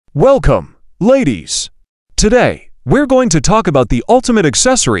Welcome, ladies! Today, we're going to talk about the ultimate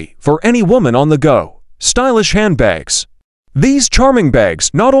accessory for any woman on the go: stylish handbags. These charming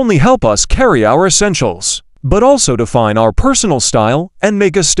bags not only help us carry our essentials, but also define our personal style and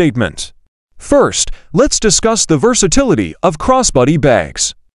make a statement. First, let's discuss the versatility of crossbody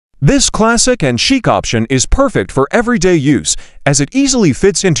bags. This classic and chic option is perfect for everyday use as it easily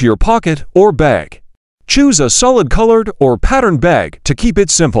fits into your pocket or bag. Choose a solid colored or patterned bag to keep it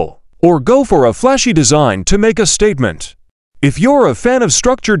simple, or go for a flashy design to make a statement. If you're a fan of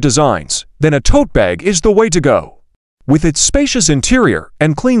structured designs, then a tote bag is the way to go. With its spacious interior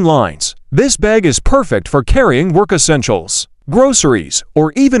and clean lines, this bag is perfect for carrying work essentials, groceries,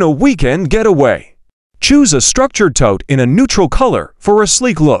 or even a weekend getaway. Choose a structured tote in a neutral color for a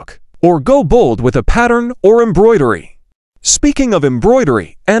sleek look, or go bold with a pattern or embroidery. Speaking of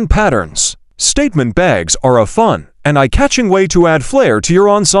embroidery and patterns, statement bags are a fun and eye-catching way to add flair to your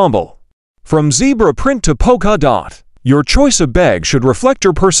ensemble. From zebra print to polka dot, your choice of bag should reflect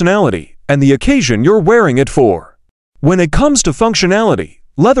your personality and the occasion you're wearing it for. When it comes to functionality,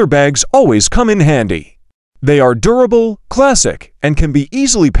 leather bags always come in handy. They are durable, classic, and can be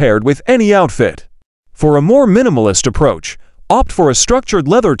easily paired with any outfit. For a more minimalist approach, opt for a structured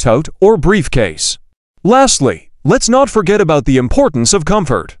leather tote or briefcase. Lastly, let's not forget about the importance of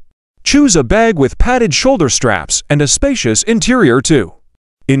comfort. Choose a bag with padded shoulder straps and a spacious interior too.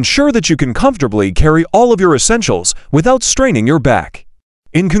 Ensure that you can comfortably carry all of your essentials without straining your back.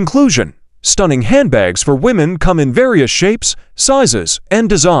 In conclusion, stunning handbags for women come in various shapes, sizes, and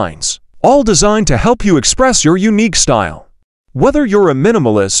designs, all designed to help you express your unique style. Whether you're a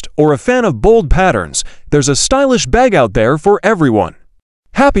minimalist or a fan of bold patterns, there's a stylish bag out there for everyone.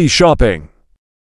 Happy shopping!